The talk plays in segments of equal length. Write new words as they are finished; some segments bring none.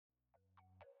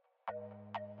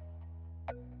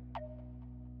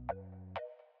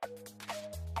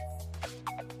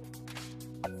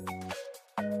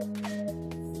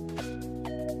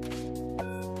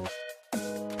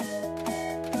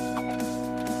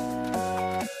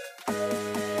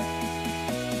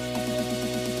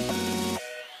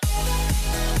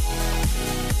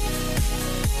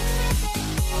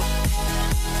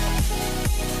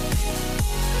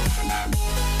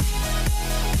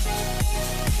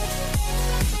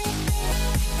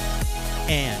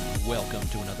And welcome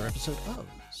to another episode of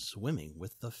Swimming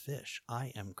with the Fish.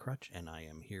 I am Crutch, and I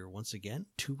am here once again.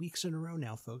 2 weeks in a row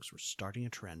now, folks. We're starting a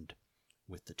trend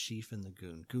with the Chief and the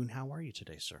Goon. Goon, how are you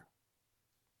today, sir?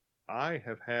 I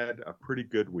have had a pretty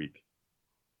good week.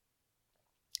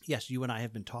 Yes, you and I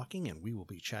have been talking, and we will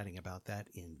be chatting about that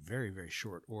in very, very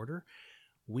short order.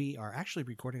 We are actually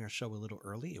recording our show a little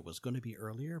early. It was going to be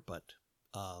earlier, but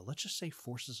let's just say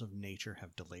forces of nature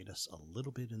have delayed us a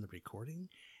little bit in the recording.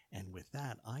 And with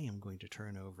that, I am going to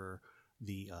turn over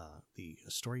the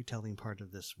storytelling part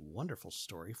of this wonderful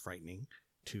story, frightening,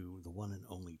 to the one and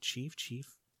only Chief.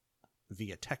 Chief,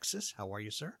 via Texas. How are you,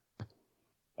 sir?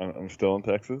 I'm still in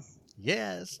Texas.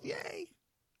 Yes. Yay.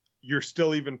 You're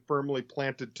still even firmly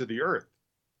planted to the earth.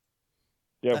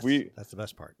 Yeah, that's the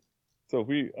best part. So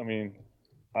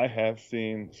I have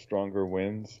seen stronger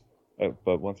winds,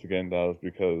 but once again, that was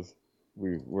because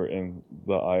we were in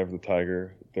the eye of the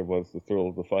tiger. There was the thrill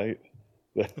of the fight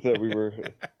that we were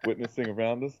witnessing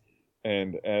around us.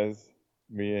 And as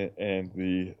me and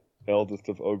the eldest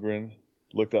of Ogren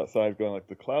looked outside going like,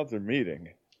 the clouds are meeting.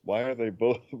 Why are they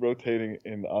both rotating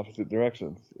in opposite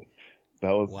directions?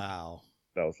 Wow.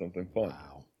 That was something fun.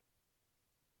 Wow.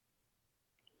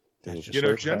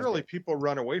 Generally people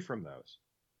run away from those.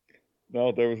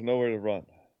 No, there was nowhere to run.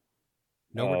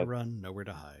 Nowhere to run, nowhere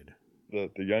to hide. The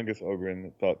youngest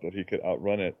Ogren thought that he could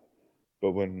outrun it,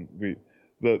 but when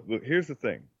here's the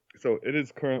thing. So it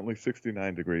is currently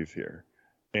 69 degrees here,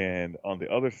 and on the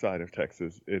other side of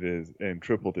Texas, it is in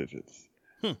triple digits.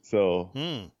 So,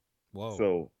 Whoa.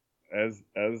 So as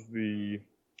the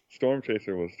storm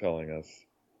chaser was telling us,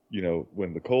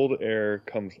 when the cold air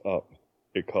comes up,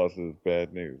 it causes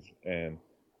bad news, and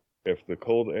if the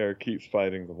cold air keeps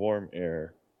fighting the warm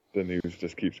air, the news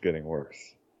just keeps getting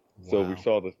worse. Wow. So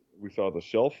we saw the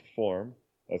shelf form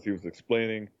as he was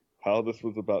explaining how this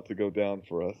was about to go down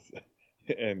for us,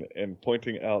 and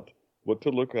pointing out what to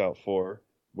look out for,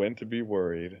 when to be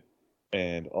worried,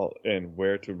 and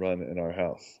where to run in our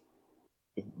house.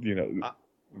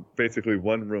 Basically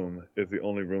one room is the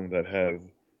only room that has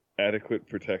adequate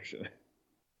protection.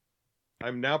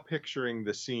 I'm now picturing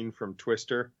the scene from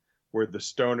Twister where the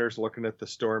stoner's looking at the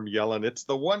storm yelling, "It's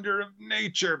the wonder of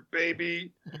nature,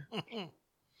 baby."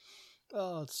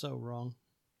 Oh, it's so wrong.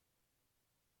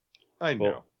 I know.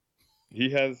 Well, he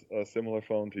has a similar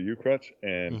phone to you, Crutch,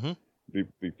 and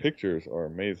the pictures are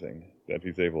amazing that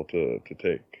he's able to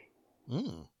take.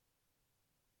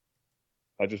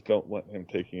 I just don't want him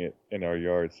taking it in our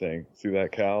yard saying, "See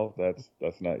that cow?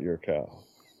 That's not your cow."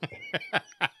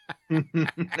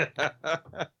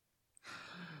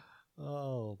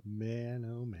 Oh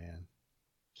man.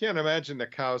 Can't imagine the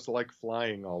cows like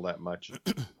flying all that much.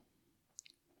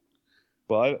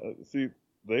 Well, see,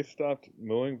 they stopped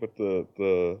mooing, but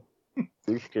the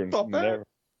rooster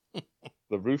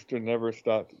never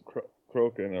stopped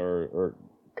croaking or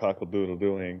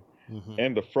cockle-doodle-dooing,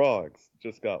 and the frogs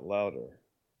just got louder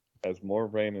as more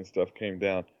rain and stuff came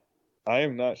down. I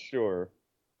am not sure,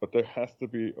 but there has to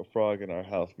be a frog in our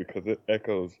house because it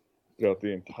echoes throughout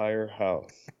the entire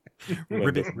house.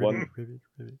 Ribbit.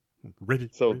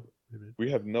 So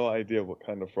we have no idea what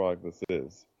kind of frog this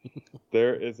is.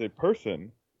 There is a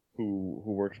person who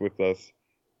works with us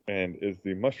and is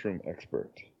the mushroom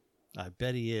expert. I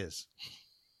bet he is.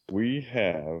 We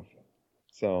have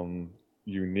some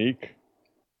unique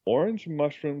orange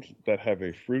mushrooms that have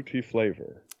a fruity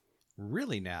flavor.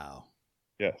 Really now?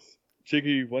 Yes.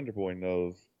 Chiggy Wonderboy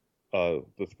knows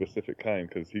the specific kind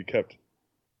because he kept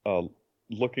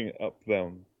looking up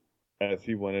them as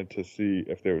he wanted to see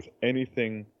if there was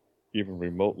anything even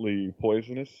remotely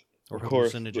poisonous. Or of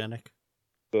course, hallucinogenic.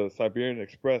 The Siberian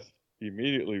Express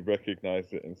immediately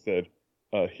recognized it and said,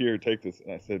 "Here, take this."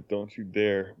 And I said, "Don't you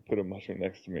dare put a mushroom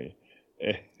next to me."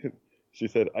 And she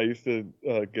said, "I used to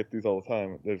get these all the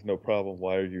time. There's no problem.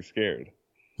 Why are you scared?"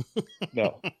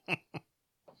 No.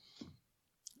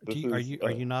 Are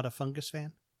you not a fungus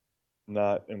fan?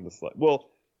 Not in the slightest.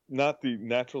 Well, not the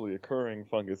naturally occurring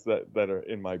fungus that are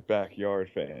in my backyard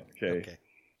fan. Okay.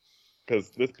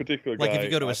 Because this particular guy, like if you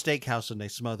go to a steakhouse and they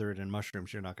smother it in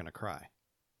mushrooms, you're not going to cry.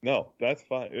 No, that's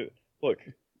fine. Look,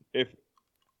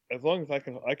 as long as I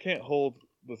can't hold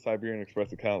the Siberian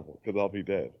Express accountable because I'll be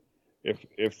dead.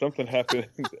 If something happens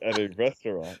at a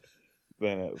restaurant,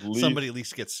 then at least somebody at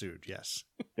least gets sued. Yes.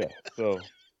 Yeah. So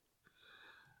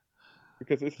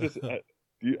because it's just I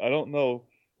don't know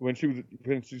when she's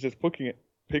just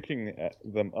picking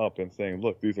them up and saying,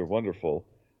 "Look, these are wonderful,"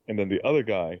 and then the other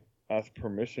guy asked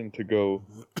permission to go,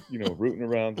 rooting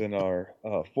around in our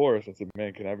forest. I said,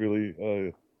 "Man, can I really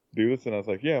do this?" And I was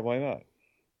like, "Yeah, why not?"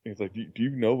 And he's like, "Do you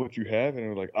know what you have?" And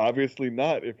we're like, "Obviously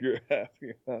not. If you're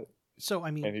asking that." So, I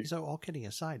And mean, he- so all kidding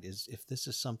aside, is if this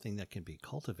is something that can be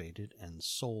cultivated and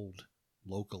sold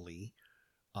locally,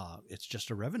 it's just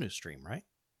a revenue stream, right?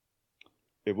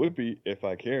 It would be if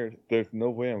I cared. There's no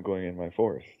way I'm going in my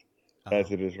forest as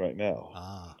Oh. it is right now.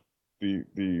 Ah,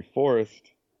 The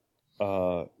forest,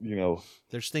 you know,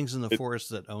 there's things in the It- forest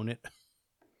that own it.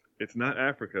 it's not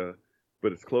Africa,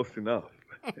 but it's close enough.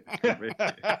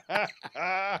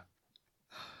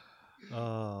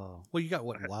 Oh, well, you got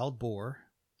what, wild boar,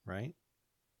 right?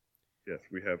 Yes,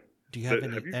 we have. Do you have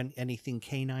Have you- anything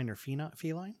canine or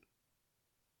feline?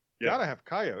 Yes, Gotta have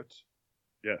coyotes.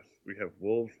 yes, we have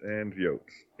wolves and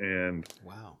yotes, and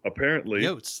Wow. apparently,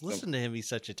 Yotes, listen to him. He's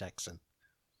such a Texan.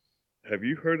 have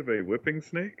you heard of a whipping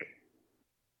snake?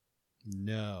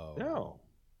 No. No.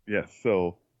 Yes.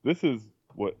 So this is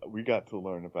what we got to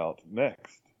learn about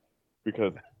next,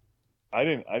 because I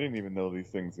didn't even know these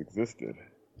things existed.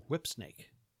 Whip snake.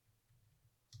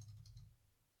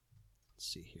 Let's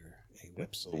see here. A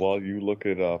whip So snake. while you look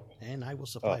it up, And I will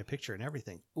supply a picture and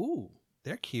everything. Ooh,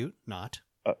 they're cute. Not.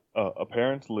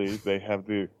 apparently they have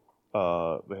the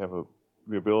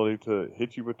ability to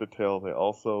hit you with the tail. They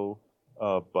also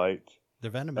bite.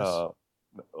 They're venomous.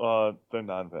 They're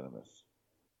non-venomous.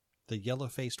 The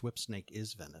yellow-faced whip snake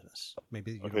is venomous.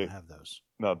 Maybe you Okay. don't have those.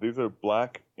 No, these are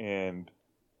black and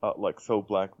like so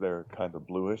black they're kind of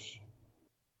bluish.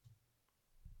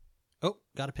 Oh,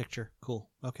 got a picture. Cool.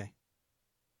 Okay.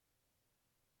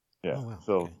 Yeah. Oh, wow.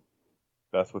 So Okay.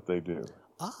 that's what they do.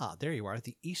 Ah, there you are.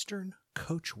 The Eastern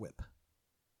Coach Whip.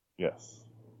 Yes.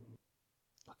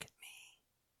 Look at me.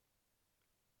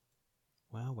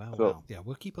 Wow, wow, So- wow. Yeah,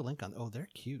 we'll keep a link on. Oh, they're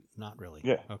cute. Not really.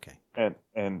 Yeah. Okay. And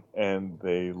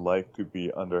they like to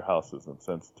be under houses, and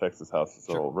since Texas houses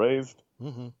Sure. are all raised,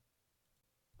 Mm-hmm.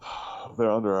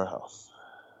 they're under our house.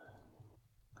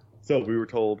 So we were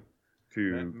told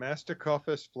to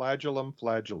Masticophus flagellum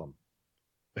flagellum.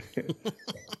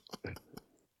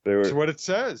 they were That's what it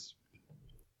says.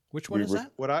 Which one We is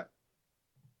were- that?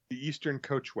 The Eastern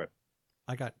Coach Whip.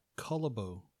 I got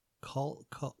Colubu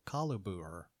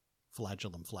or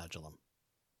flagellum.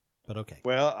 But okay.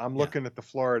 Well, I'm Yeah. looking at the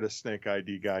Florida Snake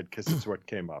ID guide because it's what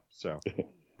came up. So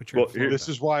But you're in Well, here- Florida.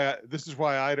 this is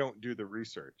why I don't do the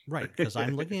research. Right, because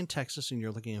I'm looking in Texas and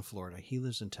you're looking in Florida. He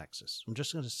lives in Texas. I'm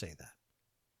just going to say that.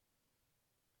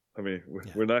 I mean,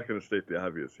 Yeah. we're not going to state the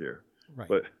obvious here, Right.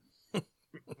 but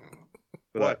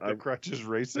What? I, The crutch is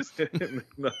racist?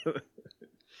 no,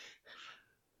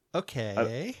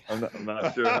 Okay. I'm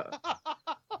not sure.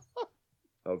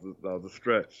 That was a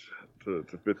stretch to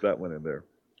fit that one in there.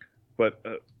 But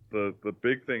the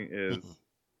big thing is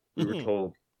we were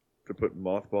told to put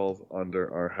mothballs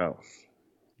under our house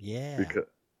Yeah.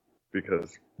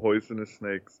 because poisonous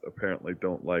snakes apparently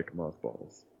don't like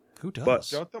mothballs. Who does? but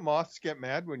Don't the moths get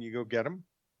mad when you go get them?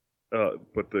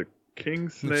 But the king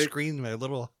snake, Scream my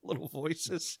little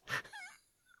voices.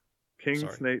 Sorry.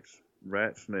 snakes,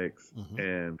 rat snakes, Mhm.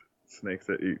 and snakes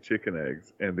that eat chicken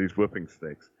eggs, and these whipping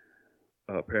snakes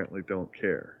apparently don't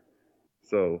care.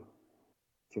 So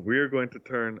we are going to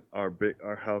turn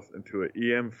our house into an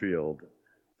EM field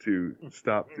to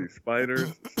stop the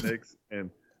spiders, snakes,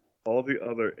 and all the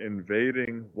other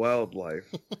invading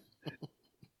wildlife.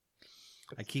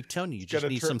 I keep telling you, you It's just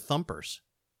gonna need turn- some thumpers.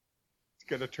 It's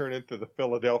going to turn into the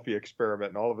Philadelphia experiment,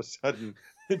 and all of a sudden,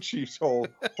 the Chiefs' whole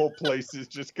place is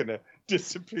just going to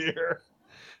disappear.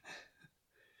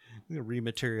 It'll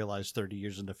rematerialize 30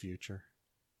 years in the future.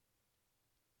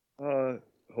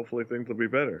 Hopefully things will be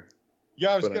better.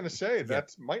 Yeah, I was But I- going to say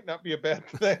that might not be a bad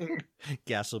thing.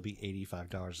 Gas will be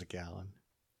 $85 a gallon.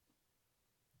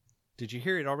 Did you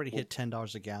hear it already hit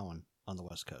 $10 a gallon on the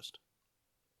West Coast?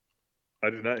 I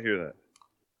did not hear that.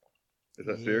 Is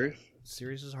that Yeah. serious?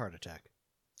 Serious as a heart attack.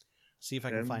 See if I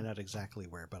can And- find out exactly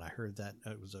where, but I heard that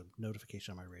it was a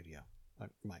notification on my radio.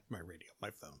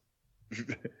 My phone.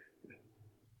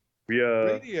 We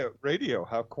Radio,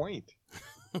 how quaint.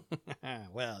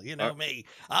 Well, you know me.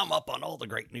 I'm up on all the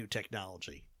great new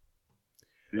technology.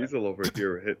 Diesel over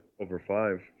here hit over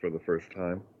 5 for the first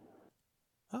time.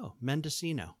 Oh,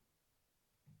 Mendocino.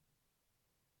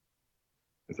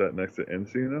 Is that next to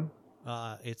Encino?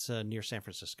 It's near San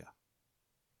Francisco.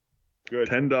 Good.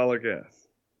 $10 gas.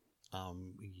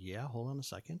 Yeah, hold on a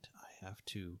second. I have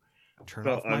to turn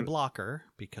No, off my blocker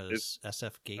because it's-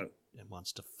 SF Gate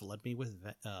wants to flood me with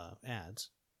ads.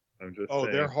 I'm just Oh,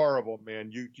 saying. they're horrible,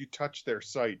 man. You touch their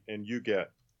site and you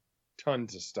get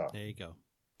tons of stuff. There you go.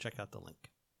 Check out the link.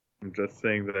 I'm just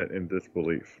saying that in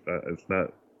disbelief. It's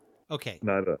not Okay,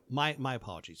 a. my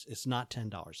apologies. It's not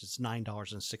 $10. It's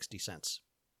 $9.60.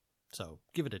 So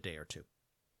give it a day or two.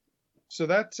 So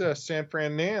that's San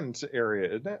Fernand's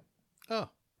area, isn't it? Oh,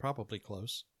 probably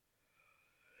close.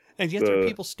 And yet there are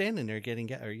people standing there getting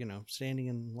gas, or standing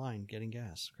in line getting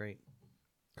gas. Great.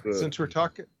 Since we're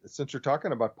talking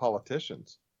about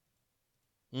politicians,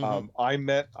 I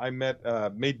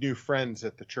made new friends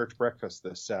at the church breakfast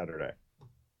this Saturday.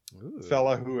 Ooh.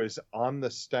 Fella who is on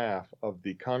the staff of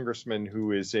the congressman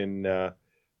who is in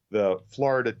the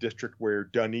Florida district where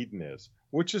Dunedin is,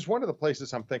 which is one of the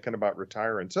places I'm thinking about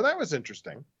retiring. So that was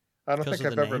interesting. I don't think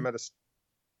I've ever met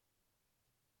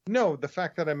No, the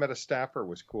fact that I met a staffer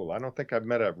was cool. I don't think I've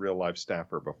met a real life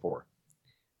staffer before.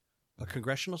 A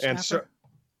congressional staffer? And so,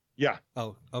 yeah.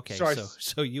 Oh, okay.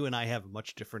 So you and I have a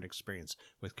much different experience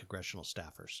with congressional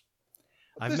staffers.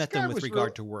 I've met them with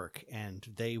regard to work, and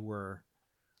they were,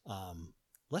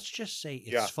 let's just say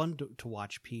it's fun to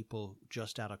watch people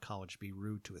just out of college be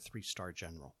rude to a 3-star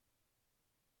general.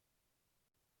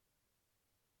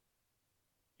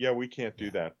 Yeah, we can't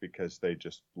do that because they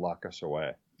just lock us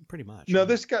away. Pretty much. No,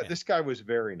 this guy was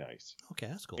very nice. Okay,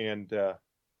 that's cool. And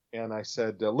I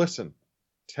said, listen,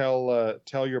 tell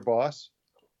your boss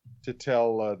to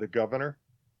tell the governor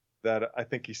that I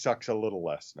think he sucks a little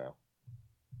less now.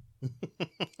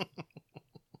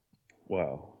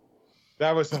 Wow.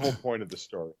 That was the whole point of the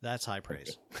story. That's high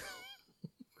praise.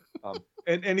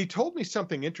 And he told me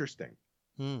something interesting.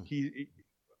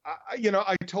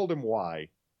 I told him why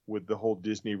with the whole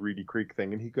Disney Reedy Creek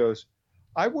thing, and he goes,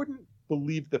 I wouldn't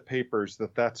believe the papers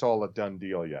that that's all a done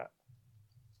deal yet.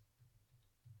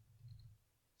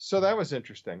 So that was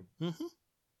interesting. Mm-hmm.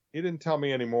 He didn't tell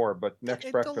me any more, but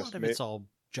next breakfast, a lot of it's all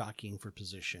jockeying for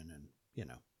position, and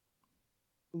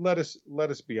Let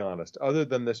us be honest. Other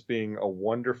than this being a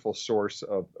wonderful source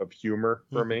of humor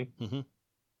for me,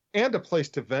 and a place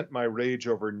to vent my rage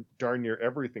over darn near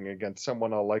everything against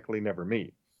someone I'll likely never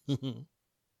meet,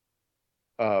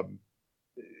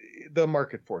 the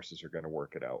market forces are going to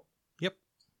work it out. Yep,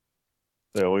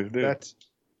 they always do.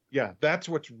 That's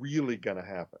what's really going to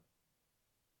happen.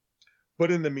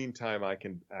 But in the meantime, I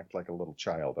can act like a little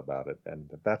child about it, and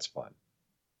that's fun.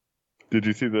 Did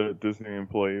you see the Disney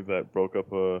employee that broke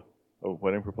up a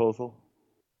wedding proposal?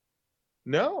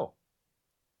 No.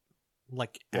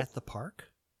 Like at the park?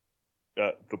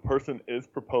 The person is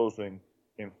proposing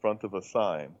in front of a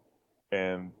sign,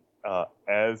 and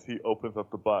as he opens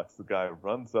up the box, the guy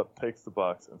runs up, takes the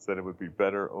box, and said it would be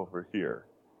better over here.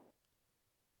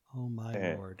 Oh,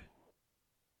 my Lord.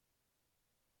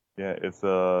 Yeah, it's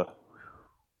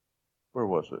where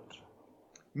was it?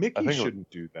 Mickey shouldn't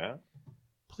do that.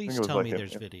 Please tell me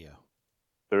there's video.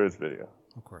 There is video.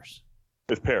 Of course.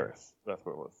 It's Paris. That's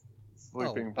what it was.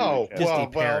 Sleeping Beauty. Disney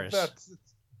Paris.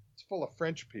 It's full of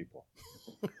French people.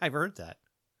 I've heard that.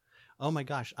 Oh my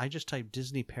gosh! I just typed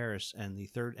Disney Paris, and the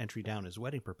third entry down is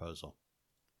wedding proposal.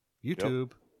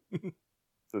 YouTube. Yep.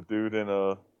 The dude in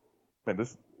a man.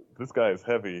 This guy is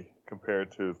heavy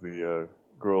compared to the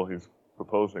girl he's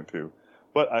proposing to,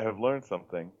 but I have learned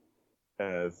something,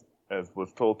 as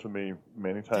was told to me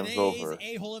many times over.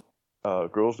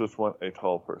 Girls just want a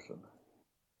tall person.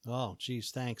 Oh,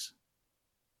 geez, thanks.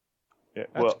 Yeah,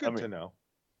 that's good to know.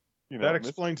 That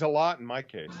explains a lot in my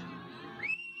case.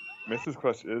 Mrs.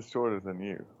 Crutch is shorter than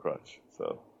you, Crutch.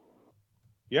 So.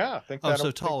 Yeah, I think that. So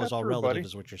tall is all relative,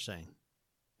 is what you're saying.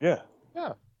 Yeah.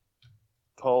 Yeah.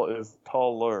 Tall is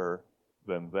taller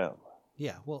than them.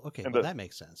 Yeah. Well, okay. And that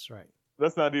makes sense, right?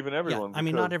 That's not even everyone. Yeah, I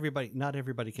mean, not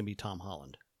everybody can be Tom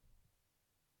Holland.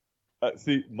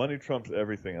 See, money trumps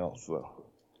everything else, though.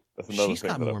 That's another She's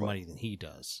thing. She's got more money than he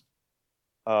does.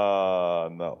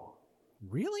 No.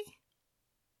 Really?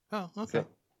 Oh, okay.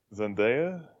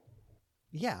 Zendaya?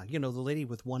 Yeah, the lady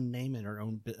with one name and her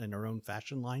own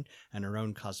fashion line and her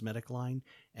own cosmetic line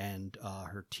and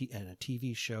her and a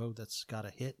TV show that's got a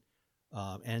hit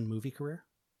and movie career.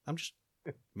 I'm just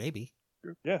maybe.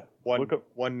 Yeah.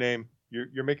 One name.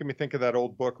 You're making me think of that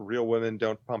old book, Real Women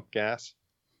Don't Pump Gas.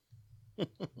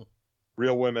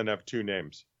 Real women have 2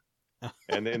 names,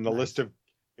 and in the list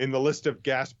of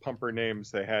gas pumper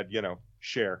names, they had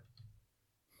Cher.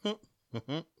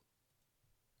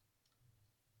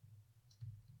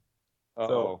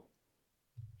 So,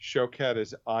 Showcat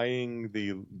is eyeing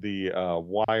the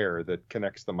wire that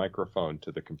connects the microphone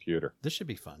to the computer. This should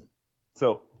be fun.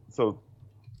 So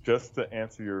just to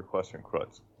answer your question,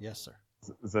 Crutch. Yes, sir.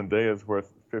 Zendaya's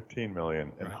worth $15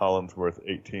 million, and Holland's worth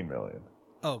 $18 million.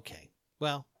 Okay.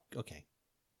 Well, okay.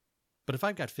 But if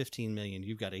I've got $15 million,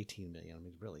 you've got $18 million. I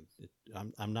mean, really,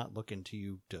 I'm not looking to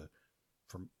you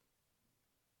from.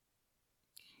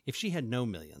 If she had no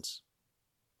millions,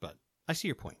 but I see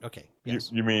your point. Okay.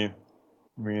 Yes. You mean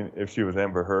if she was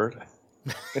Amber Heard?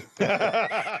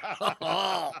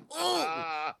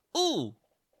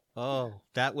 Oh,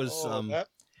 that was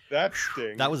That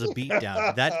stings. That was a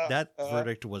beatdown. That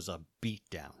verdict was a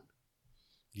beatdown.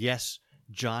 Yes,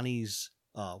 Johnny's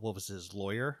what was his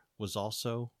lawyer was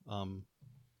also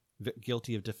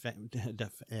guilty of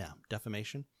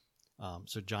defamation.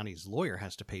 So Johnny's lawyer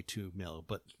has to pay $2 million,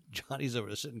 but Johnny's over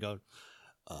there sitting going,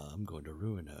 "I'm going to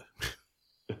ruin her."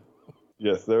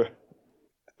 Yes,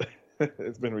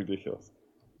 it's been ridiculous,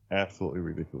 absolutely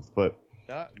ridiculous. But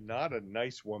not a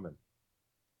nice woman.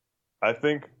 I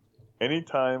think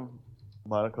anytime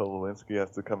Monica Lewinsky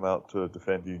has to come out to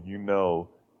defend you, you know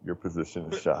your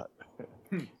position is shot.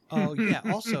 Oh yeah.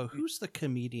 Also, who's the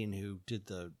comedian who did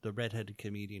the redheaded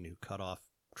comedian who cut off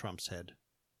Trump's head?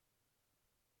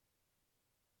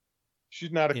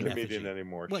 She's not a In comedian effigy.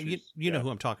 anymore. Well, you know who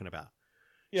I'm talking about.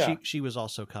 Yeah. She was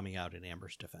also coming out in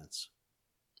Amber's defense.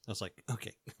 I was like,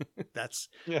 okay, that's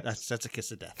a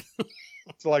kiss of death.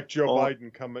 It's like Joe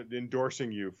Biden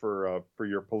endorsing you for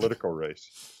your political race.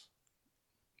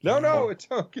 No, it's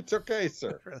okay,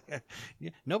 sir. Yeah,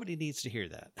 nobody needs to hear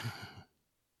that.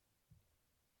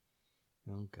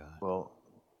 Oh God. Well,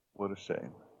 what a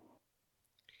shame.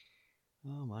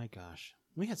 Oh my gosh.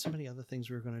 We had so many other things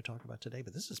we were going to talk about today,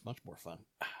 but this is much more fun.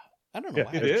 I don't know Yeah,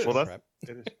 why. it I did is. show Well, prep.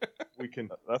 It is. We can.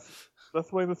 That's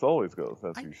the way this always goes,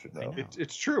 as you should I know. know.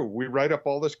 It's true. We write up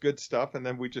all this good stuff, and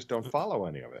then we just don't follow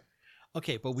any of it.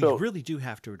 Okay, but we So- really do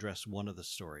have to address one of the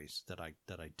stories that I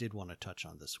did want to touch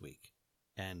on this week,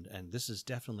 and this is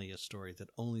definitely a story that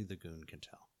only the Goon can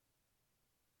tell.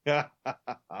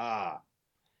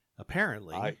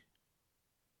 Apparently,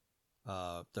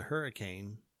 the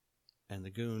hurricane and the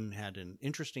Goon had an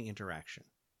interesting interaction.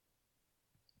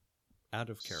 Out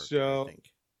of character, I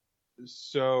think.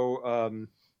 So,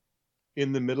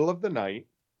 in the middle of the night,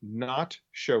 not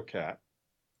Showcat.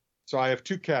 So I have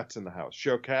two cats in the house: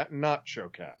 Showcat and not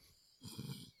Showcat.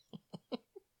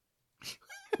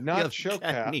 Not The cat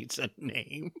Showcat. needs a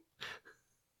name.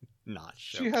 Not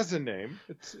Showcat. She has a name.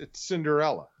 It's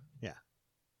Cinderella. Yeah.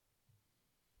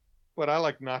 But I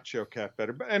like not Showcat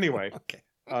better. But anyway, Okay.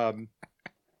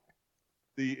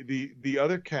 the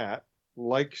other cat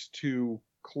likes to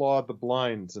claw the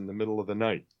blinds in the middle of the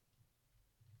night.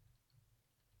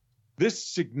 This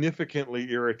significantly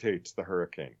irritates the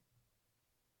hurricane.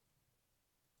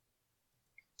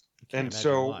 Can't And imagine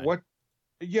so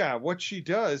why. what she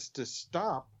does to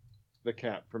stop the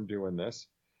cat from doing this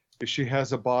is she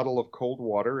has a bottle of cold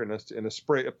water in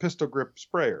a pistol grip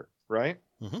sprayer, right?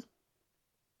 Mhm.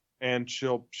 And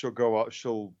she'll go out,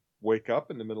 she'll wake up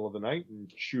in the middle of the night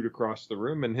and shoot across the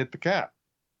room and hit the cat.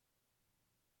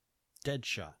 Dead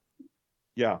shot.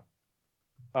 Yeah.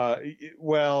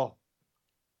 Well,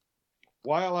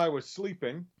 while I was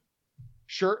sleeping,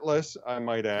 shirtless, I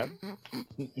might add,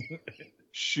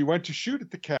 she went to shoot at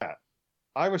the cat.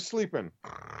 I was sleeping.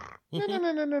 No, no,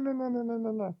 no, no, no, no, no, no, no,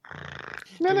 no, no.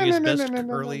 Doing his best no, no,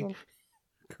 curly, no.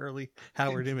 curly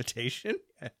Howard imitation.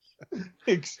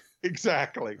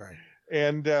 Exactly. Right.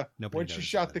 And Nobody when she knows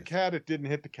shot what the it is. cat, it didn't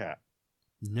hit the cat.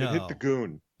 No. It hit the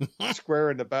Goon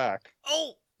square in the back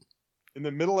Oh. in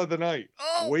the middle of the night,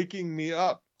 Oh. waking me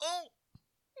up. Oh.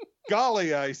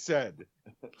 Golly, I said.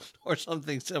 Or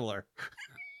something similar.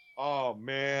 Oh,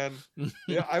 man.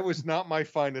 Yeah, I was not my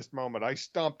finest moment. I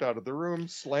stomped out of the room,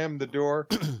 slammed the door,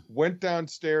 went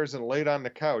downstairs and laid on the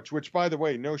couch, which, by the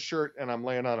way, no shirt, and I'm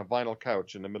laying on a vinyl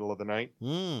couch in the middle of the night.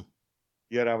 Mm.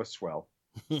 Yet I was swell.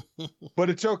 But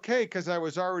it's okay because I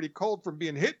was already cold from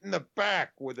being hit in the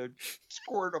back with a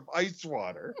squirt of ice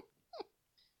water.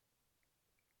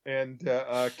 And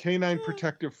Canine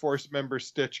Protective Force member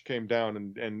Stitch came down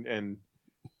and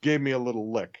gave me a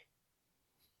little lick.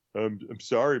 I'm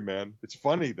sorry, man. It's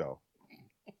funny, though.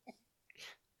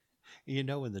 You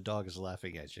know when the dog is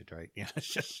laughing at you, right? Yeah, it's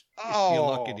just you Oh.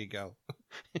 look and you go,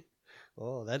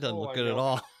 "Oh, that doesn't Oh, look I good at know.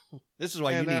 all." This is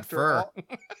why you And need after fur. all-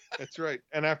 that's right.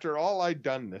 And after all I'd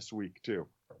done this week, too,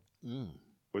 Mm,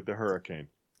 with the hurricane.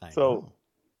 I So-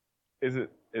 know.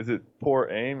 Is it poor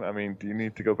aim? I mean, do you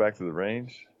need to go back to the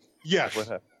range? Yes. What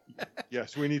happened?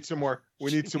 Yes, we need some more.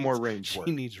 We need some more range work.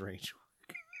 She needs range.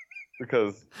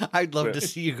 Because I'd love Yeah. to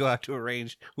see you go out to a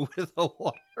range with a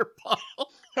water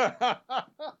bottle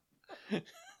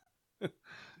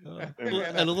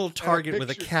and a little target with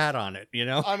a picture- cat on it. You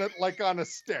know, on it like on a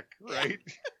stick, right?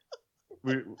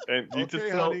 you just Okay,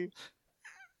 honey.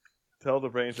 tell the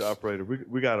range operator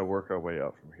we got to work our way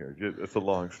out from here. It's a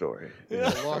long story.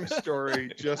 It's a long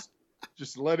story. Just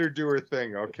let her do her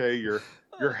thing, okay? You're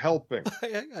helping.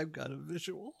 I've got a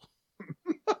visual.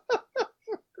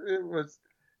 It was,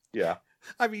 yeah.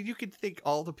 I mean, you could think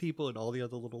all the people in all the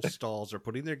other little stalls are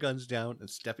putting their guns down and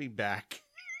stepping back,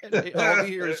 and all they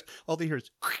hear is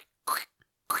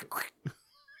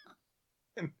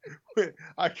And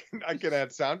I can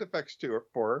add sound effects to it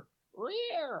for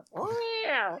her.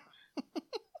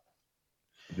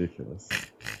 Ridiculous.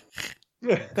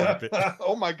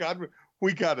 Oh my God,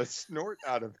 we got a snort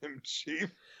out of him,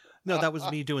 Chief. No, that was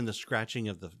me doing the scratching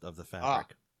of the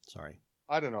fabric. Sorry.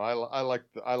 I don't know. I like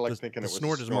thinking the it was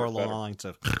snort a is more along better. the lines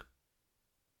of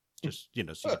just so you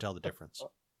can tell the difference.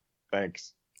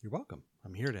 Thanks. You're welcome.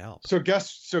 I'm here to help. So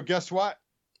guess what?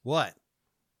 What?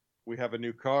 We have a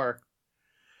new car.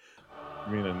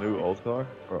 You mean a new old car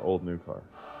or old new car?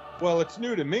 Well, it's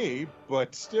new to me,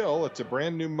 but still, it's a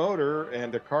brand new motor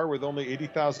and a car with only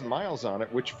 80,000 miles on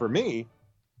it, which for me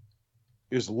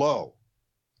is low.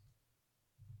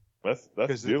 That's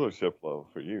dealership low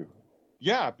for you.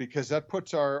 Yeah, because that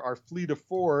puts our fleet of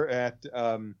 4 at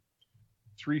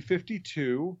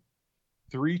 352,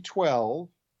 312,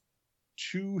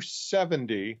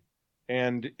 270,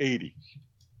 and 80.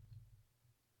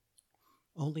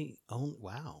 Only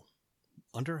wow,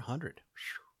 under 100.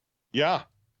 Yeah.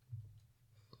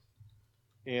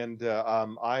 And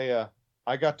I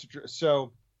got to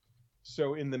so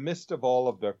in the midst of all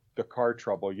of the car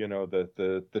trouble,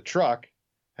 the truck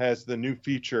has the new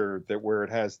feature that where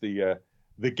it has the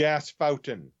gas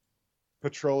fountain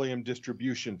petroleum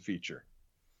distribution feature,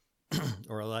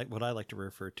 or what I like to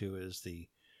refer to as the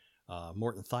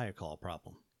Morton Thiokol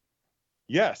problem.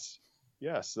 Yes,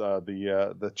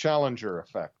 the Challenger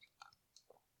effect.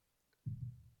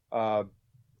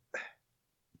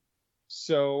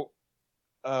 So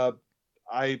I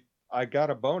got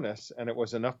a bonus, and it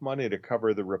was enough money to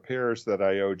cover the repairs that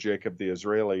I owe Jacob the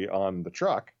Israeli on the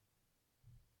truck.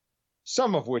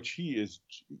 Some of which he's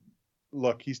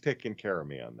taking care of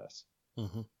me on this.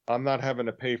 Mm-hmm. I'm not having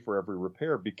to pay for every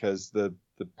repair because the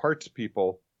parts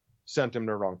people sent him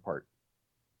the wrong part.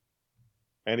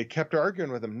 And he kept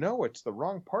arguing with him, no, it's the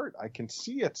wrong part. I can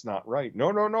see it's not right.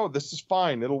 No, this is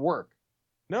fine. It'll work.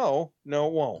 No,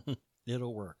 it won't.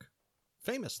 It'll work.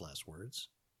 Famous last words.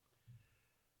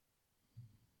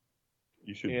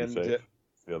 You should be safe.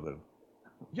 The other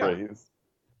phrase.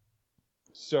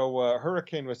 So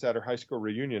Hurricane was at her high school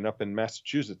reunion up in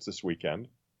Massachusetts this weekend.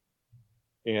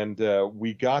 And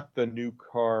we got the new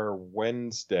car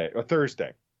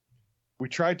Thursday. We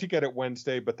tried to get it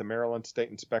Wednesday, but the Maryland State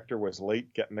Inspector was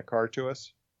late getting the car to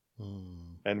us.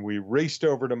 And we raced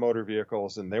over to Motor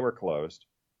Vehicles, and they were closed.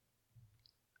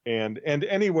 And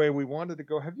anyway, we wanted to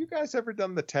go. Have you guys ever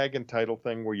done the tag and title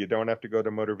thing where you don't have to go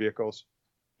to Motor Vehicles?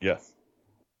 Yes.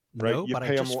 Right? No, but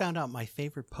I just found out my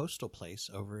favorite postal place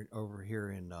over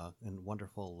here in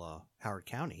wonderful Howard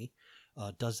County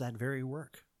does that very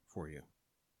work for you.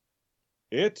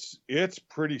 It's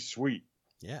pretty sweet.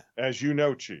 Yeah. As you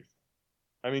know, Chief.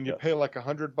 I mean, you pay like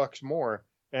 $100 more,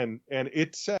 and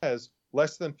it says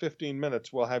less than 15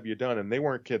 minutes we'll have you done, and they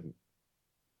weren't kidding.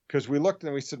 Because we looked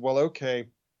and we said, well, okay,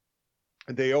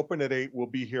 they open at 8, we'll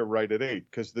be here right at 8.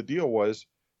 Because the deal was,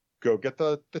 go get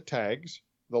the tags,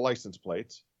 the license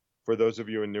plates. For those of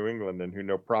you in New England and who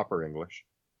know proper English,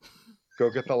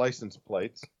 go get the license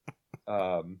plates,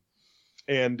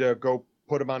 and go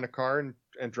put them on a car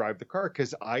and drive the car.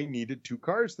 Because I needed 2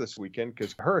 cars this weekend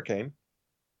because Hurricane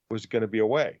was going to be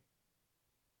away.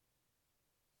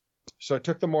 So I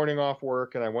took the morning off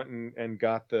work and I went and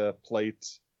got the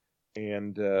plates,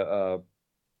 and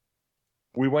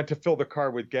we went to fill the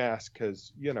car with gas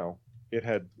because, it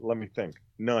had, let me think,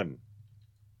 none.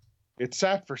 It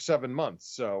sat for 7 months,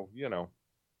 so,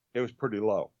 it was pretty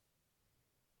low.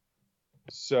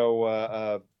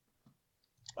 So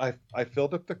I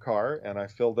filled up the car, and I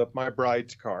filled up my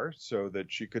bride's car so that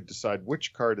she could decide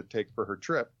which car to take for her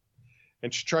trip.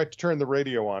 And she tried to turn the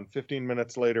radio on. 15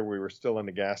 minutes later, we were still in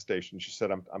the gas station. She said,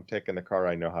 I'm taking the car.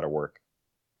 I know how to work.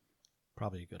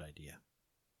 Probably a good idea.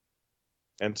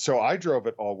 And so I drove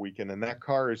it all weekend, and that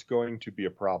car is going to be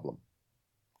a problem.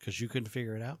 Because you couldn't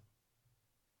figure it out?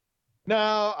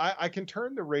 No, I can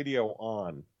turn the radio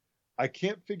on. I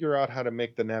can't figure out how to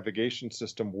make the navigation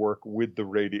system work with the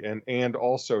radio and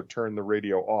also turn the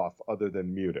radio off other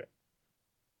than mute it.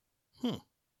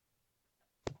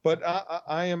 But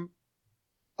I am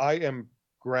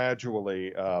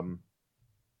gradually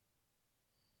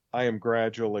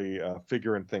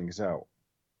figuring things out.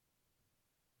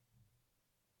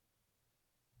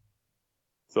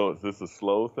 So is this a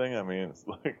slow thing? I mean, it's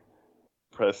like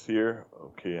press here.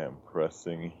 Okay, I'm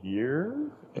pressing here.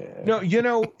 No,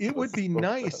 it would be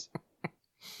nice.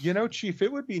 Chief, it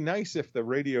would be nice if the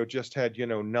radio just had,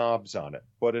 knobs on it,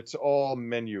 but it's all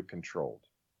menu controlled.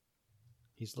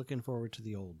 He's looking forward to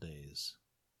the old days.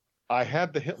 I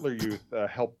had the Hitler Youth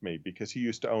help me because he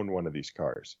used to own one of these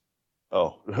cars.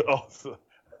 Oh,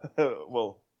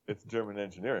 well, it's German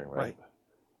engineering, right?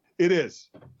 It is.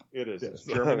 It is. Yes. It's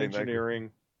German engineering.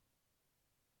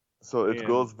 So it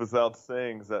goes without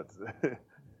saying that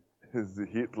his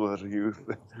Hitler youth.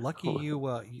 Lucky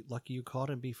you caught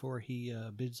him before he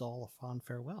bids all a fond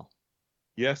farewell.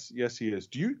 Yes, he is.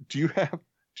 Do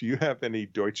you have any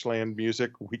Deutschland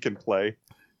music we can play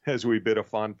as we bid a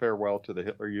fond farewell to the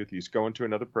Hitler Youth? He's going to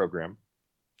another program.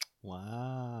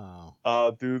 Wow.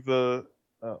 Do the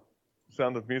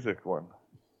Sound of Music one.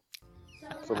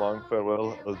 So long,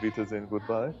 farewell, Auf Wiedersehen,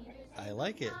 goodbye. I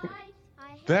like it.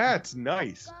 That's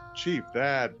nice, Chief.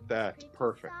 That's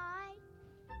perfect.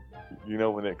 You know,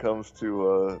 when it comes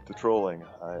to trolling,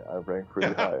 I rank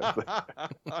pretty high.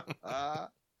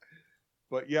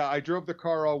 But yeah, I drove the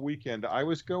car all weekend. I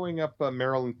was going up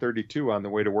Maryland 32 on the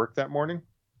way to work that morning.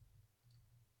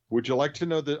 Would you like to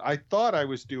know that I thought I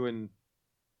was doing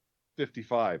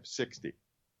 55, 60?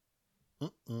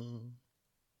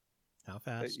 How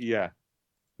fast? Yeah,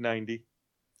 90.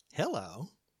 Hello.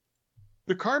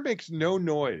 The car makes no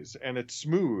noise, and it's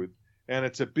smooth, and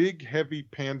it's a big, heavy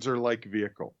Panzer-like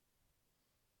vehicle.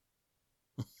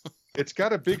 It's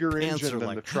got a bigger engine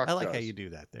than the truck does. I like how you do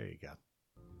that. There you go.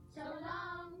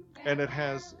 And it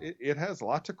has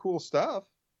lots of cool stuff.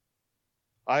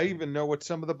 I even know what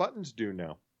some of the buttons do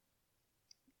now.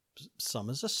 Some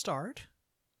is a start.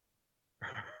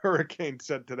 Hurricane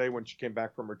said today when she came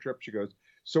back from her trip, she goes,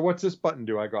 "So what's this button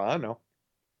do?" I go, "I don't know."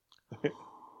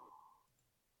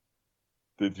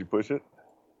 Did you push it?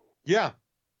 Yeah.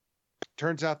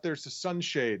 Turns out there's a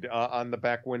sunshade on the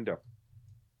back window.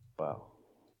 Wow.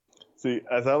 See,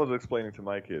 as I was explaining to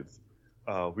my kids,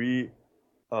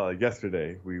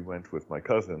 yesterday we went with my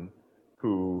cousin,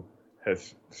 who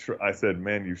has. I said,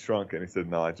 "Man, you shrunk," and he said,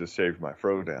 "No, I just shaved my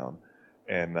fro down."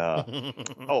 And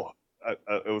it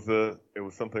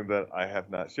was something that I have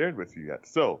not shared with you yet.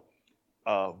 So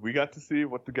we got to see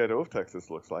what the ghetto of Texas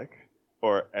looks like,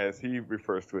 or as he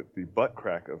refers to it, the butt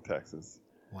crack of Texas.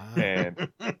 Wow. And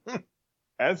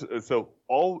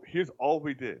here's all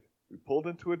we did. We pulled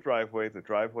into a driveway. The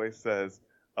driveway says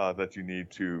that you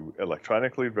need to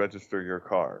electronically register your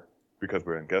car because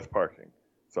we're in guest parking.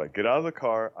 So I get out of the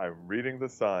car. I'm reading the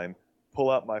sign. Pull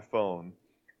out my phone.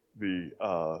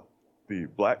 The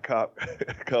black cop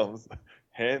comes,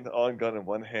 hand on gun in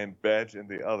one hand, badge in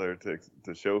the other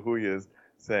to show who he is,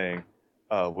 saying,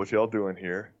 "What y'all doing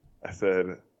here?" I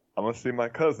said, "I'm gonna see my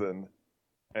cousin,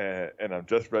 and I'm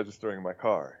just registering my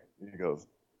car." He goes,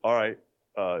 "All right,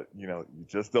 you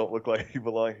just don't look like you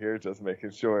belong here. Just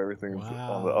making sure everything's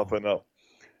on the up and up."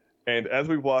 And as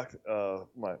we walked,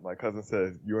 my cousin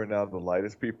said, "You are now the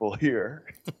lightest people here."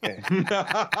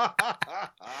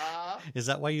 Is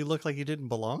that why you look like you didn't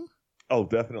belong? Oh,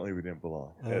 definitely we didn't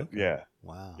belong. Oh, okay. Yeah.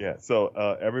 Wow. Yeah. So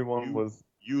everyone was.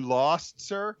 You lost,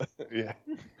 sir? Yeah.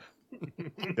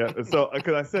 Yeah. So,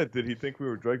 because I said, "Did he think we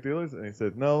were drug dealers?" And he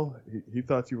said, "No, he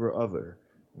thought you were other."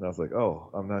 And I was like, "Oh,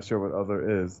 I'm not sure what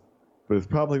other is, but it's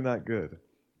probably not good."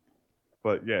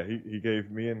 But yeah, he gave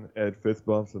me and Ed fist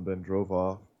bumps and then drove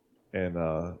off. And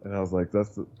I was like,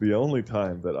 that's the only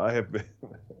time that I have been,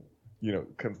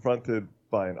 confronted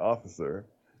by an officer.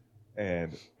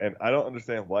 And I don't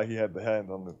understand why he had the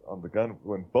hand on the gun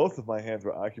when both of my hands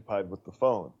were occupied with the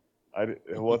phone.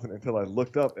 It wasn't until I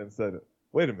looked up and said,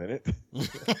 "Wait a minute,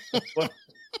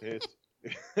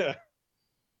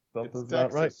 something's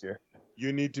not right here.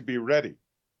 You need to be ready."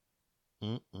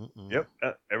 Yep,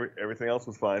 everything else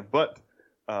was fine, but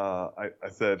I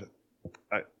said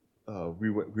we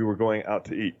were going out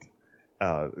to eat,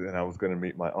 and I was going to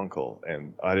meet my uncle,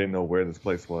 and I didn't know where this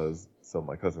place was, so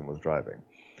my cousin was driving.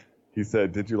 He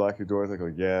said, "Did you lock your doors?" I go,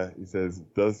 "Yeah." He says,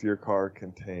 "Does your car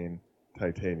contain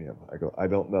titanium?" I go, "I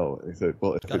don't know." He said,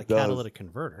 "Well, it's got a catalytic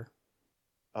converter."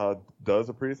 Does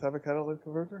a Prius have a catalytic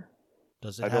converter?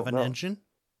 Does it have an engine?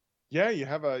 Yeah, you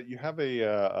have a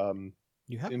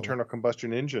internal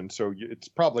combustion engine, so it's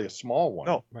probably a small one.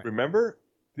 No, right. Remember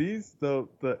these the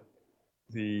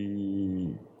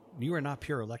You are not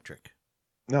pure electric.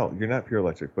 No, you're not pure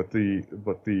electric, but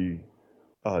the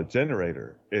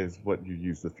generator is what you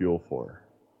use the fuel for.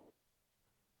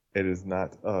 It is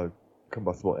not a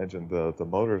combustible engine. The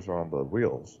motors are on the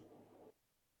wheels.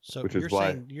 So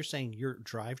you're saying your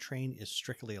drivetrain is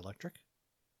strictly electric?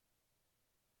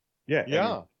 Yeah.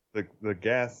 Yeah. I mean, the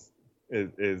gas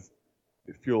is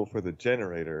fuel for the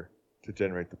generator to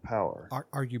generate the power.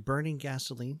 Are you burning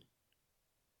gasoline?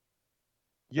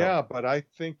 Yeah, No. But I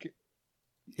think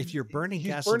if you're burning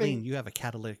gasoline, you have a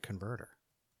catalytic converter.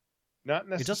 Not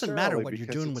necessarily. It doesn't matter what you're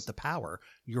doing with the power.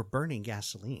 You're burning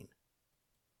gasoline.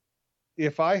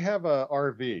 If I have a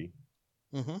RV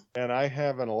mm-hmm. and I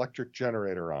have an electric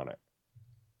generator on it,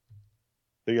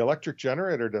 the electric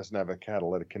generator doesn't have a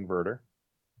catalytic converter.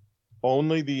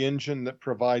 Only the engine that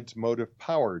provides motive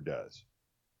power does.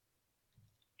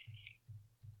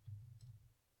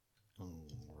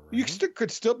 You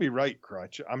could still be right,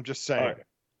 Crutch. I'm just saying. Right.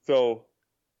 So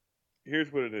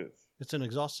here's what it is. It's an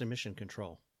exhaust emission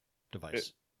control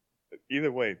device.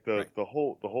 Either way, the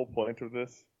whole point of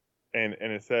this, and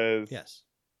it says yes.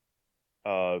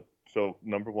 So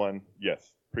number one,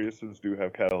 yes, Priuses do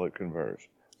have catalytic converters.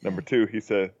 Number two, he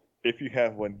said, if you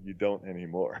have one, you don't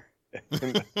anymore.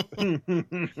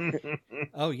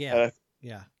 Oh yeah,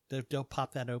 yeah. They'll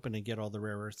pop that open and get all the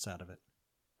rare earths out of it.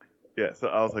 Yeah, so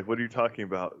I was like, what are you talking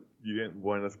about? You didn't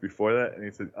warn us before that? And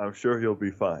he said, I'm sure he'll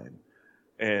be fine.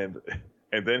 And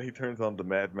then he turns on the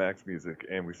Mad Max music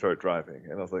and we start driving.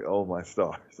 And I was like, oh my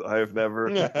stars. I have never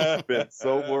been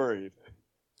so worried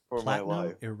for Platinum, my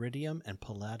life. iridium, and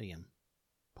palladium.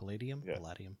 Palladium? Yes.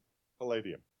 Palladium.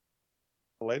 Palladium.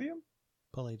 Palladium?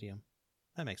 Palladium.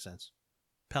 That makes sense.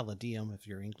 Palladium if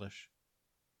you're English.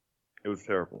 It was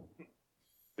terrible.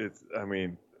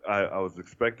 I was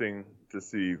expecting to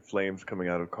see flames coming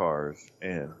out of cars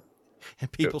and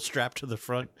people strapped to the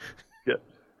front. Yeah.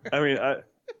 I mean,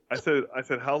 I said,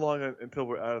 how long until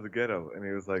we're out of the ghetto? And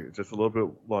he was like, just a little bit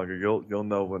longer. You'll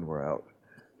know when we're out.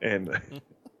 And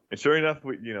and sure enough,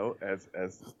 as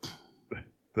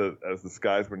the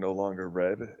skies were no longer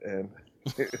red, and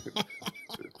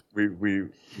we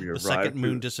arrived. The second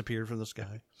moon disappeared from the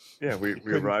sky. Yeah, we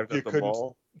arrived at the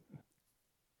mall.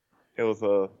 It was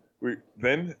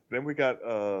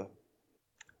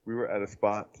we were at a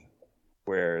spot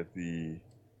where the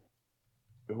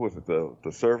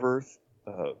servers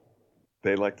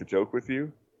they like to joke with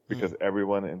you because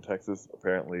everyone in Texas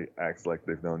apparently acts like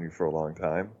they've known you for a long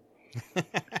time.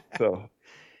 So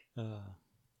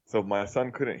my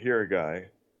son couldn't hear a guy,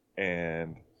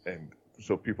 and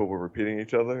so people were repeating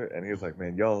each other, and he was like,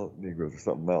 "Man, y'all Negroes are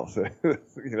something else." So,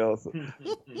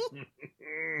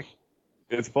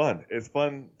 it's fun. It's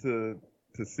fun to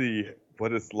see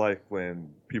what it's like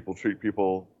when people treat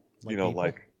people,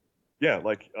 like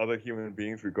other human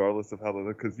beings, regardless of how they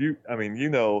look. Because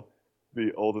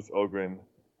the oldest Ogren,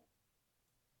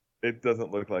 it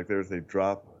doesn't look like there's a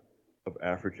drop of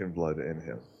African blood in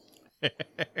him.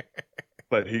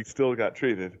 But he still got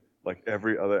treated like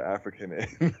every other African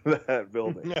in that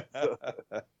building.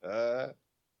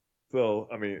 So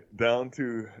I mean, down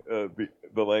to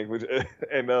the language,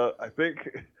 and I think,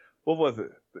 what was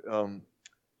it?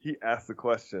 He asked the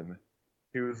question.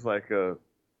 He was like,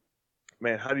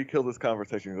 "Man, how do you kill this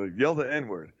conversation?" He's like, "Yell the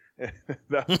N-word."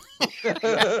 That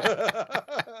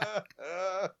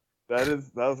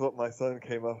was what my son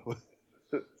came up with.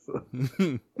 So,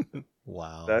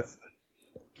 wow. That's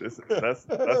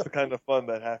the kind of fun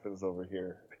that happens over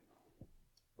here.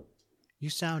 You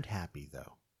sound happy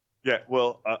though. Yeah,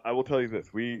 well, I will tell you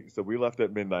this. We left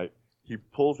at midnight. He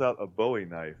pulls out a Bowie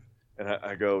knife, and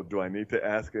I go, "Do I need to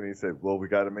ask?" And he said, "Well, we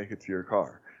got to make it to your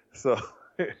car." So,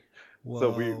 so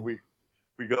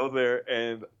we go there,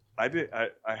 and I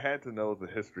had to know the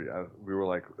history. We were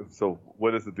like, "So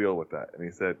what is the deal with that?" And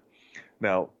he said,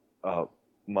 "Now,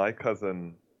 my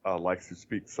cousin likes to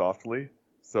speak softly,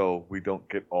 so we don't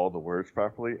get all the words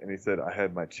properly." And he said, "I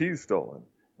had my cheese stolen."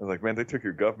 I was like, "Man, they took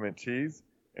your government cheese?"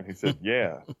 And he said,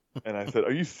 "Yeah." And I said,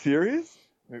 "Are you serious?"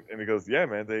 And he goes, "Yeah,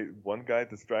 man. One guy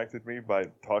distracted me by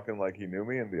talking like he knew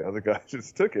me, and the other guy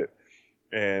just took it."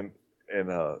 And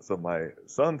so my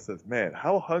son says, "Man,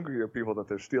 how hungry are people that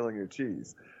they're stealing your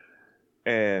cheese?"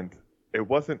 And it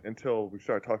wasn't until we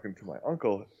started talking to my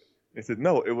uncle. He said,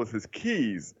 "No, it was his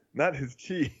keys, not his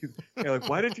cheese." And like,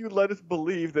 "Why did you let us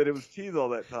believe that it was cheese all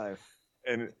that time?"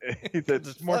 And he said,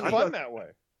 "It's more fun that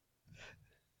way."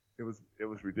 It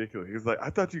was ridiculous. He was like,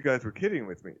 "I thought you guys were kidding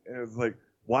with me." And it was like,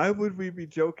 why would we be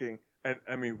joking? And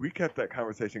I mean, we kept that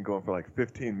conversation going for like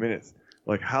 15 minutes.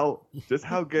 Like, how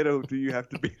ghetto do you have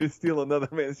to be to steal another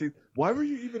man's cheese? Why were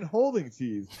you even holding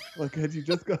cheese? Like, had you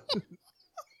just got...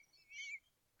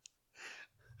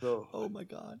 So, oh my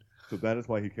God. So that is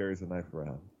why he carries a knife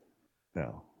around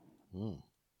now.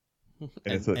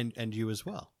 And you as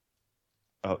well.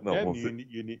 No, and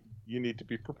you need to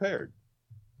be prepared.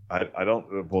 I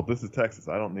don't. Well, this is Texas.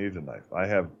 I don't need a knife. I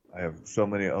have so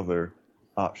many other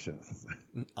options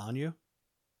on you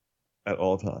at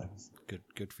all times.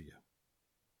 Good for you.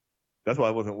 That's why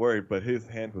I wasn't worried. But his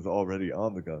hand was already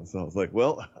on the gun, so I was like,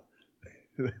 "Well,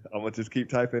 I'm gonna just keep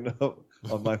typing up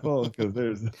on my phone because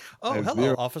there's." Oh,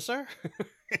 hello, officer.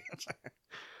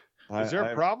 Is there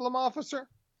a problem, officer?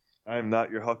 I'm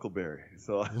not your Huckleberry,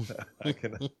 so I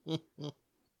can.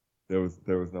 There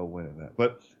was no win in that.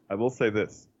 But I will say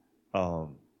this.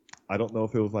 I don't know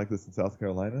if it was like this in South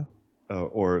Carolina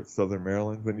or Southern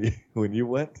Maryland when you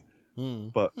went,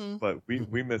 But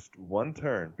we missed one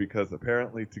turn because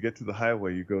apparently to get to the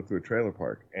highway you go through a trailer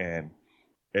park, and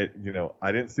it, you know,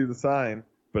 I didn't see the sign,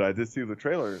 but I did see the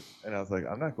trailer, and I was like,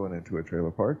 I'm not going into a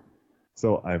trailer park.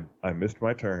 So I missed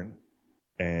my turn,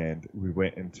 and we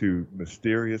went into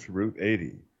mysterious Route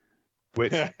 80,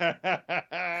 which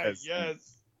has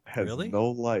Really? no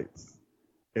lights.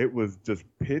 It was just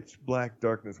pitch black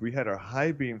darkness. We had our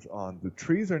high beams on. The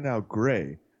trees are now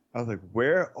gray. I was like,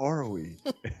 where are we?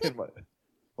 And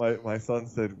my son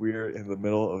said, we're in the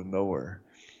middle of nowhere.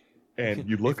 And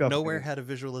you look if up. Nowhere had a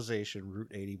visualization,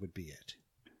 Route 80 would be it.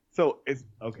 So it's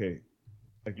okay.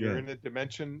 Again, you're in a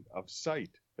dimension of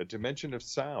sight, a dimension of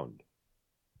sound.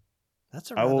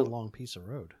 That's a rather long piece of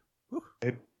road.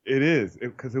 It is,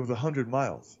 because it was 100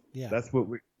 miles. Yeah. That's what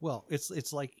we. Well,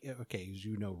 it's like, okay, as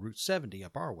you know, Route 70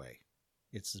 up our way.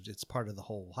 It's part of the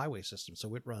whole highway system,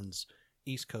 so it runs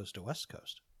east coast to west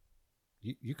coast.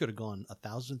 You could have gone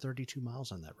 1,032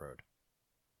 miles on that road.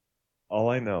 All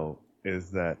I know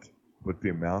is that with the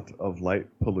amount of light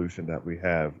pollution that we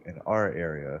have in our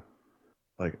area,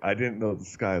 like, I didn't know the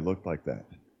sky looked like that,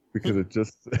 because it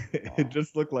just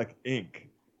looked like ink,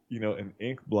 you know, an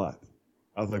ink blot.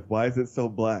 I was like, why is it so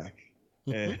black?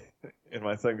 And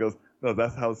my son goes, no,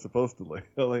 that's how it's supposed to look.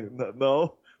 I'm like,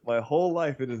 no, my whole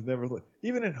life it has never looked.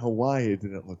 Even in Hawaii, it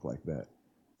didn't look like that.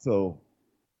 So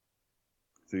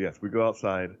yes, we go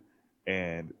outside,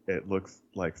 and it looks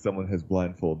like someone has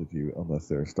blindfolded you, unless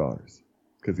there are stars,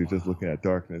 because you're just looking at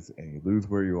darkness and you lose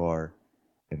where you are,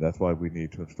 and that's why we need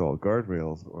to install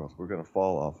guardrails, or else we're going to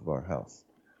fall off of our house.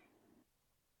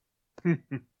 So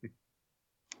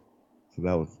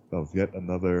that was yet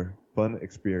another fun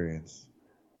experience,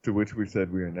 to which we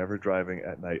said we are never driving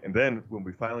at night. And then when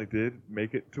we finally did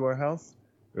make it to our house,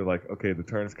 we were like, okay, the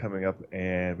turn's coming up,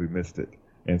 and we missed it.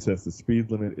 And since the speed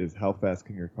limit is how fast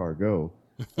can your car go,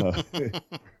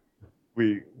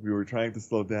 we were trying to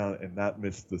slow down and not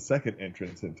miss the second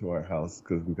entrance into our house,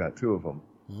 because we got two of them.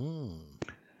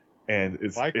 And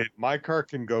my car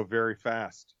can go very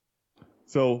fast.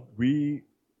 So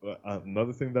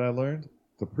another thing that I learned,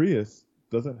 the Prius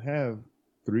doesn't have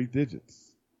 3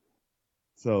 digits.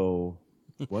 So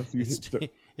once you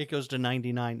it goes to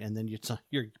 99, and then your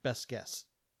best guess.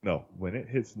 No, when it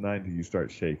hits 90, you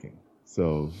start shaking.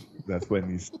 So that's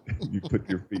when you put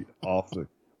your feet off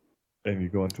and you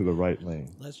go into the right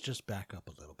lane. Let's just back up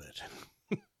a little bit.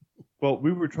 Well,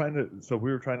 we were trying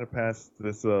to pass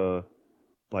this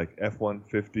like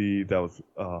F-150 that was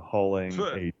hauling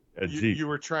a Jeep. You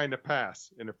were trying to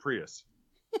pass in a Prius.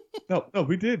 No,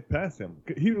 we did pass him.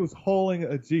 He was hauling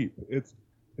a Jeep.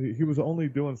 He was only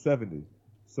doing 70.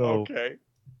 So okay.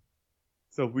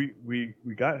 So we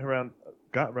got around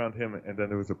him, and then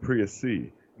there was a Prius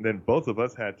C, and then both of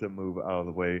us had to move out of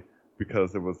the way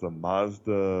because there was a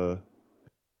Mazda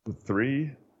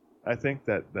 3, I think,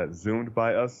 that zoomed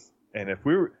by us. And if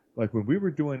we were like, when we were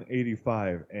doing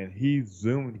 85 and he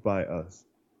zoomed by us,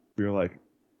 we were like,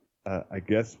 I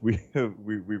guess we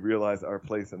realized our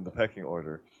place in the pecking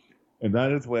order, and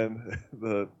that is when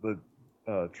the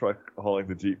truck hauling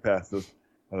the Jeep passed us.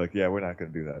 I'm like, yeah, we're not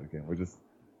going to do that again. We're going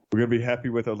to be happy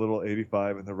with our little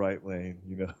 85 in the right lane,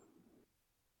 you know,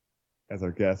 as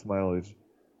our gas mileage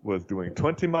was doing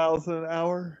 20 miles an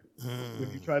hour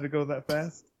when you try to go that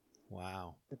fast.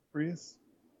 Wow. Prius.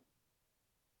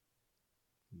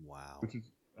 Wow. Which is,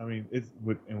 I mean,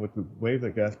 with the way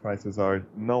that gas prices are,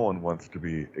 no one wants to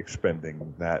be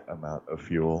expending that amount of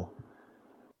fuel.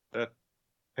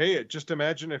 Hey, just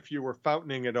imagine if you were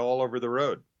fountaining it all over the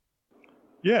road.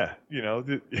 Yeah, you know,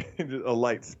 a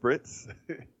light spritz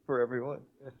for everyone.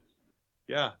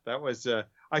 Yeah, that was.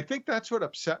 I think that's what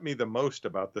upset me the most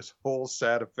about this whole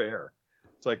sad affair.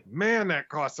 It's like, man, that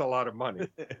costs a lot of money.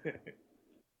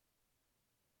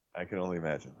 I can only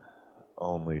imagine.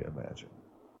 Only imagine.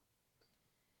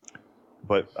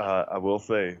 But I will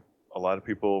say, a lot of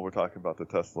people were talking about the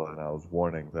Tesla, and I was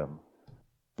warning them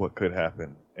what could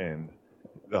happen. And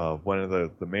one of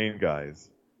the main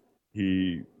guys,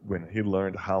 when he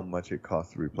learned how much it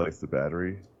cost to replace the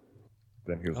battery,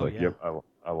 then he was yep,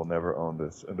 I will never own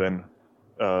this. And then,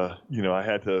 you know, I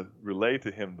had to relay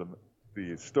to him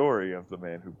the story of the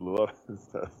man who blew up his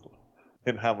Tesla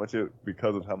and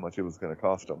because of how much it was going to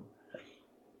cost him.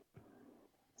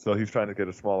 So he's trying to get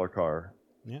a smaller car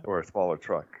or a smaller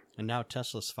truck. And now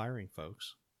Tesla's firing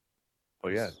folks. Oh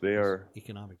yeah, they are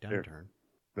economic downturn.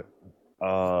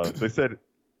 They said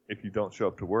if you don't show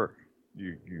up to work,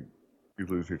 you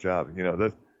lose your job. You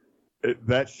know,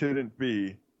 that shouldn't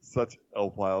be such a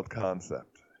wild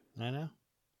concept. I know.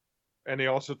 And he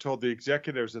also told the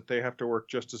executives that they have to work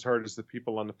just as hard as the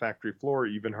people on the factory floor,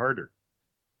 even harder.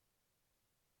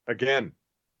 Again,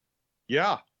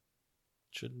 Yeah.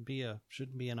 Shouldn't be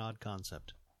an odd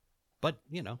concept. But,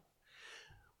 you know,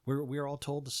 we're all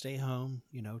told to stay home,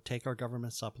 you know, take our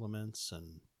government supplements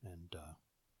and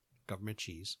government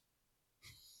cheese.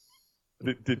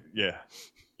 Yeah.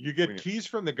 You get keys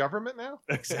from the government now?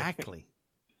 Exactly.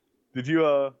 Did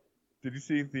you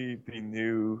see the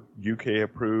new UK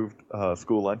approved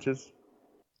school lunches?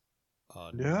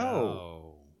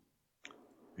 No.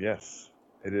 Yes.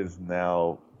 It is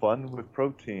now fun with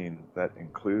protein that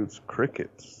includes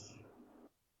crickets.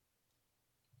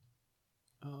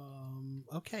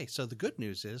 Okay, so the good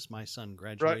news is my son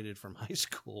graduated from high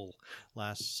school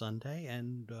last Sunday,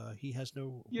 and he has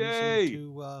no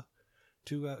reason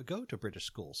to go to British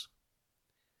schools.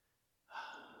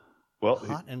 Well,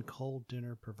 hot and cold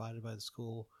dinner provided by the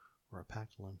school, or a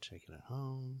packed lunch taken at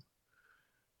home.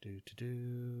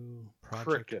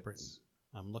 Project Crickets. Britain.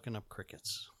 I'm looking up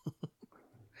crickets.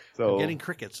 So I'm getting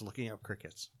crickets, looking up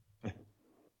crickets.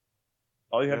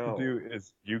 All you have to do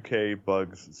is UK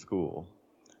Bugs School.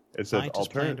 It says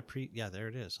alternative. Yeah, there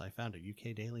it is. I found it.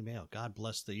 UK Daily Mail. God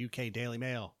bless the UK Daily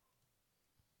Mail.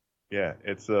 Yeah,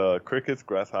 it's crickets,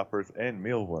 grasshoppers, and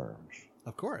mealworms.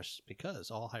 Of course, because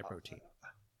all high protein.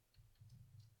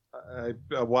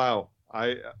 Wow.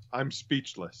 I'm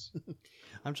speechless.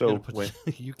 I'm just going to put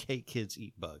UK kids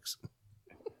eat bugs.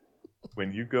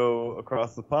 When you go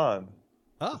across the pond,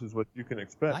 this is what you can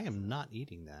expect. I am not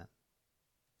eating that.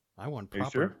 I want proper. Are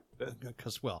you sure?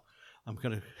 Because, well, I'm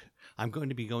going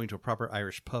to be going to a proper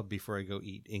Irish pub before I go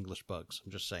eat English bugs.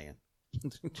 I'm just saying.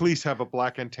 Please have a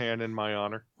black and tan in my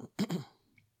honor.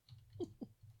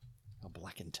 A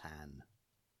black and tan.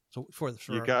 So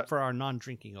for our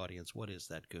non-drinking audience, what is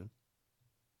that, Goon?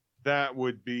 That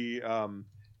would be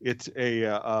it's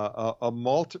a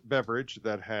malt beverage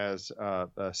that has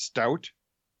a stout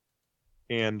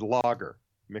and lager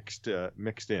mixed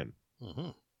in. Mm-hmm.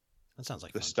 That sounds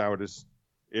like the fun. Stout is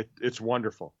it's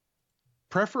wonderful.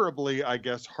 Preferably, I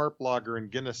guess, Harp Lager and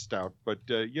Guinness Stout, but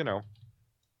you know,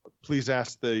 please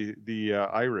ask the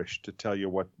Irish to tell you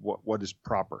what is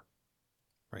proper.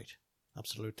 Right,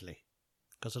 absolutely,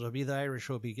 because it'll be the Irish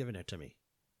who will be giving it to me.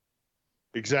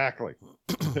 Exactly.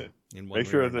 In one Make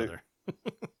way sure or another.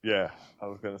 Yeah, I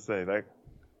was gonna say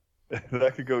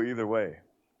that could go either way,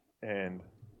 and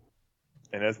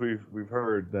as we've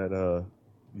heard that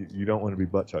you don't want to be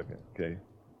butt chugging, okay?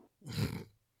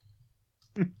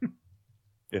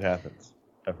 It happens.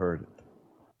 I've heard it.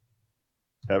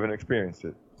 Haven't experienced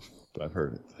it, but I've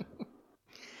heard it.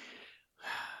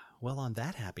 Well, on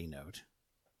that happy note,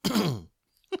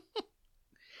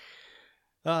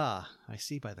 I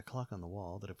see by the clock on the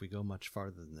wall that if we go much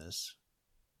farther than this,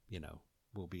 you know,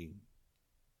 we'll be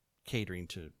catering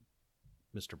to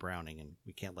Mr. Browning, and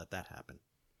we can't let that happen.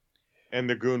 And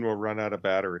the Goon will run out of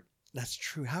battery. That's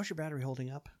true. How's your battery holding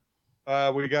up?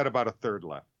 We got about a third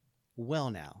left. Well,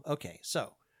 now, okay.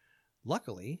 So,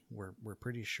 luckily, we're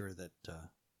pretty sure that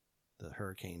the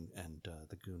Hurricane and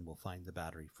the Goon will find the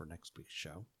battery for next week's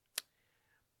show.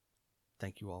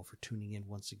 Thank you all for tuning in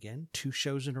once again. 2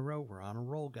 shows in a row. We're on a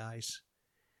roll, guys.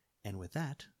 And with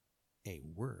that, a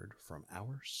word from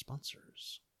our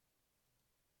sponsors.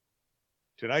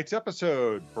 Tonight's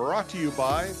episode brought to you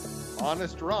by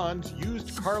Honest Ron's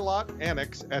Used Car Lot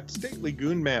Annex at Stately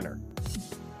Goon Manor.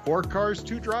 4 cars,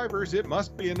 2 drivers, it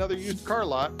must be another used car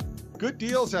lot. Good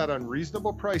deals at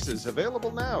unreasonable prices,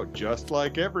 available now, just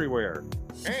like everywhere.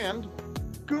 And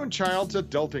Goonchild's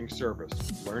Adulting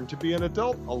Service. Learn to be an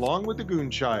adult along with the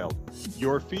Goonchild.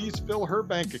 Your fees fill her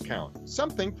bank account.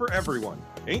 Something for everyone.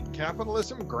 Ain't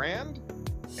capitalism grand?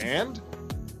 And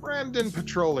Brandon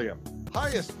Petroleum.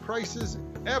 Highest prices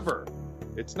ever.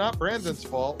 It's not Brandon's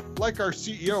fault. Like our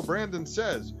CEO Brandon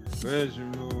says.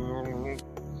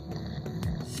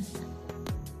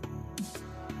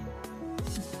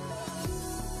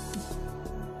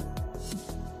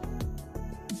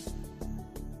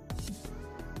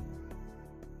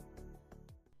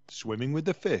 Swimming with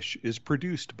the Fish is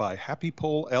produced by Happy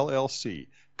Pole LLC.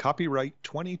 Copyright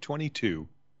 2022.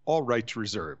 All rights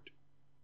reserved.